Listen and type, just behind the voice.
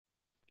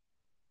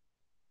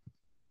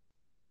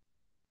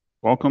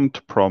Welcome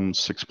to problem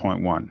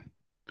 6.1.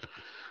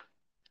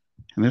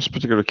 In this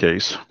particular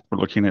case, we're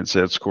looking at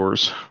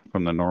z-scores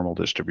from the normal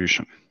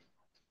distribution.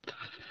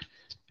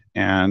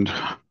 And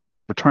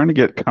we're trying to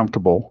get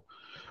comfortable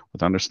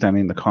with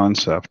understanding the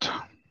concept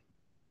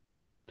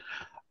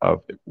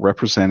of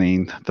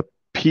representing the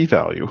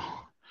p-value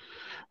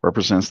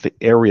represents the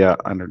area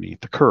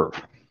underneath the curve.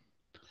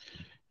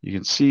 You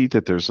can see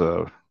that there's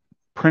a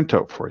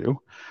printout for you.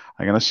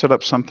 I'm going to set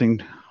up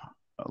something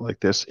like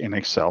this in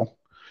Excel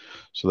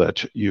so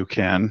that you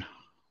can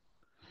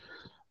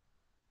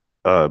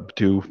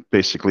do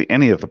basically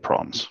any of the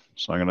problems.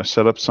 So I'm going to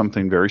set up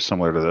something very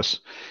similar to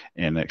this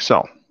in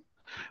Excel.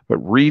 But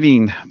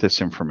reading this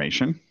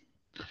information,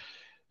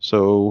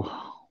 so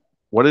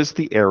what is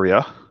the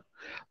area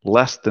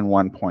less than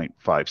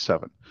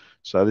 1.57?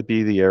 So that would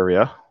be the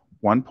area.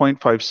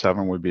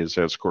 1.57 would be a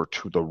z-score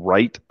to the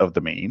right of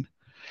the mean.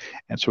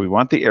 And so we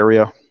want the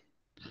area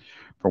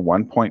from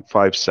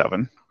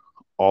 1.57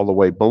 all the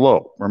way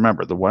below.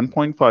 Remember, the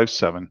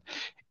 1.57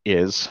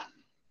 is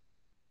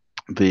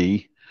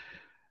the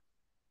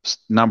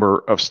number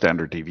of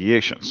standard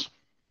deviations.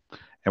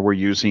 And we're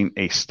using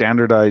a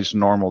standardized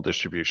normal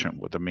distribution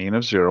with a mean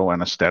of 0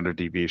 and a standard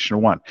deviation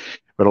of 1.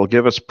 But it'll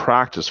give us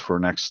practice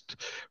for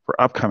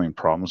upcoming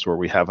problems where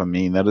we have a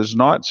mean that is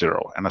not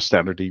 0 and a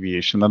standard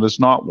deviation that is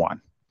not 1.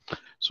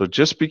 So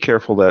just be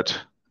careful that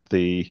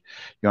you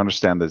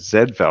understand the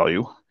z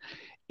value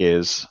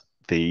is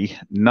the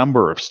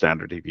number of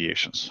standard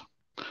deviations.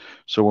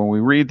 So when we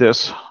read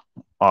this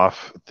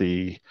off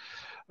the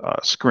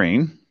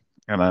screen,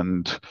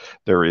 and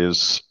there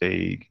is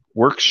a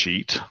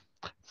worksheet,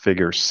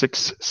 figure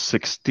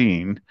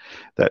 616,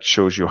 that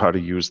shows you how to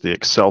use the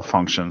Excel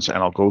functions, and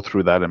I'll go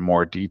through that in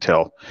more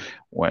detail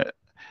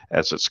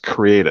as it's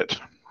created.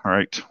 All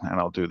right, and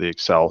I'll do the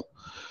Excel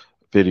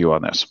video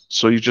on this.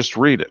 So you just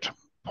read it,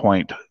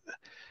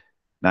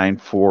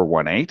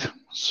 0.9418,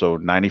 so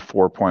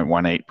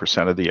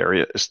 94.18% of the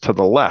area is to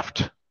the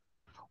left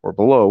or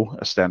below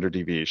a standard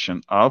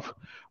deviation of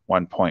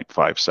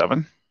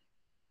 1.57.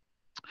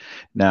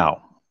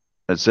 Now,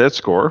 a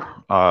z-score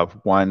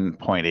of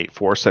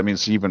 1.84, so that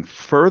means even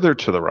further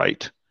to the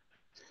right,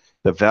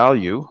 the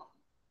value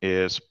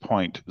is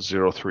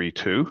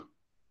 0.032,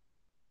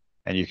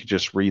 and you can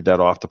just read that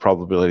off. The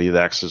probability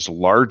that x is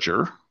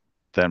larger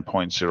than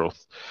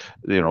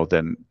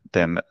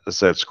than a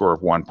z-score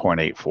of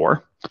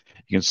 1.84.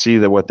 You can see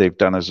that what they've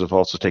done is they've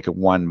also taken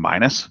 1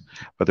 minus,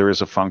 but there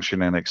is a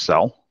function in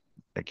Excel.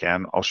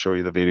 Again, I'll show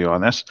you the video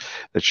on this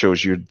that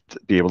shows you to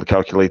be able to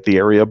calculate the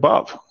area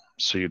above,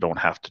 so you don't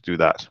have to do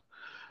that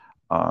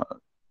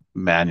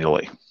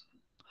manually.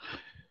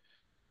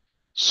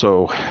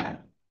 So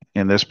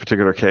in this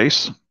particular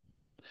case,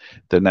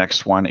 the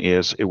next one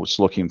is it was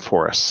looking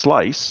for a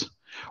slice.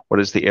 What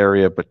is the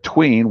area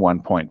between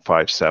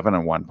 1.57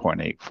 and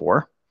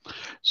 1.84?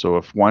 So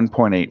if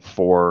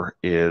 1.84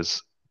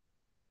 is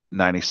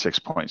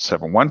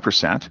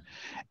 96.71%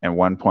 and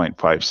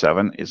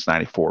 1.57 is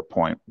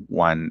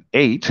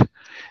 94.18,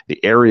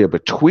 the area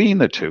between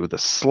the two, the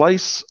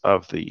slice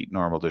of the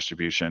normal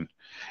distribution,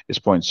 is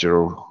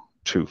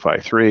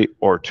 0.0253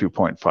 or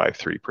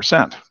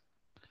 2.53%.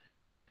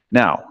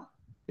 Now,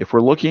 if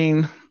we're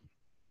looking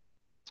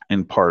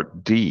in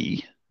part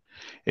D,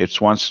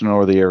 it wants to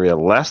know the area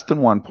less than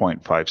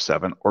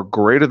 1.57 or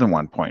greater than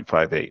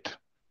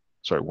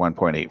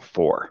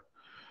 1.84.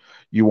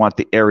 You want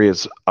the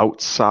areas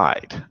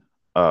outside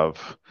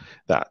of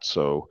that.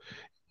 So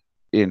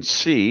in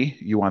C,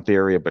 you want the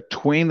area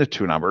between the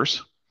two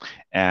numbers,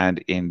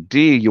 and in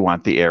D, you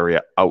want the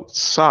area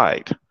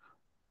outside,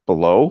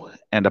 below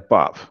and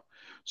above.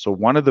 So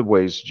one of the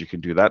ways that you can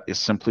do that is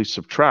simply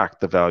subtract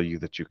the value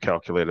that you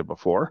calculated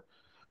before,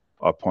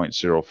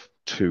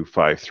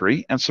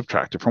 0.0253, and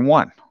subtract it from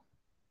 1.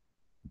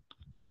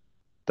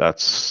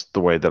 That's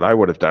the way that I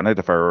would have done it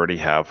if I already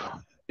have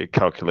it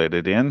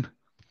calculated in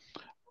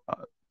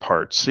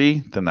part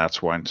C, then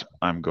that's what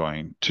I'm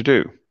going to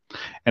do.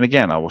 And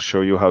again, I will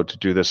show you how to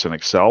do this in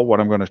Excel. What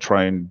I'm going to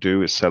try and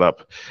do is set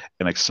up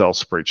an Excel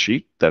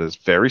spreadsheet that is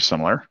very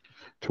similar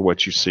to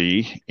what you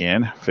see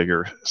in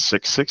figure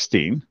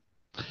 616.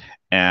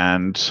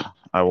 And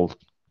I will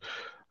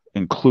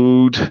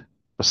include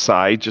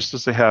beside, just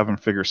as they have in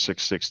figure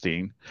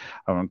 616,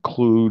 I'll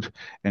include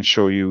and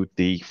show you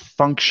the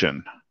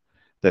function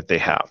that they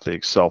have, the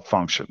Excel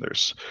function.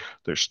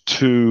 There's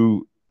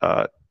two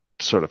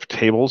sort of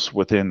tables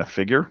within the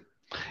figure,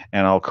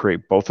 and I'll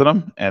create both of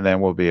them, and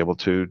then we'll be able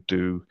to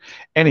do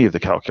any of the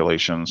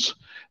calculations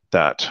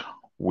that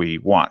we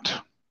want.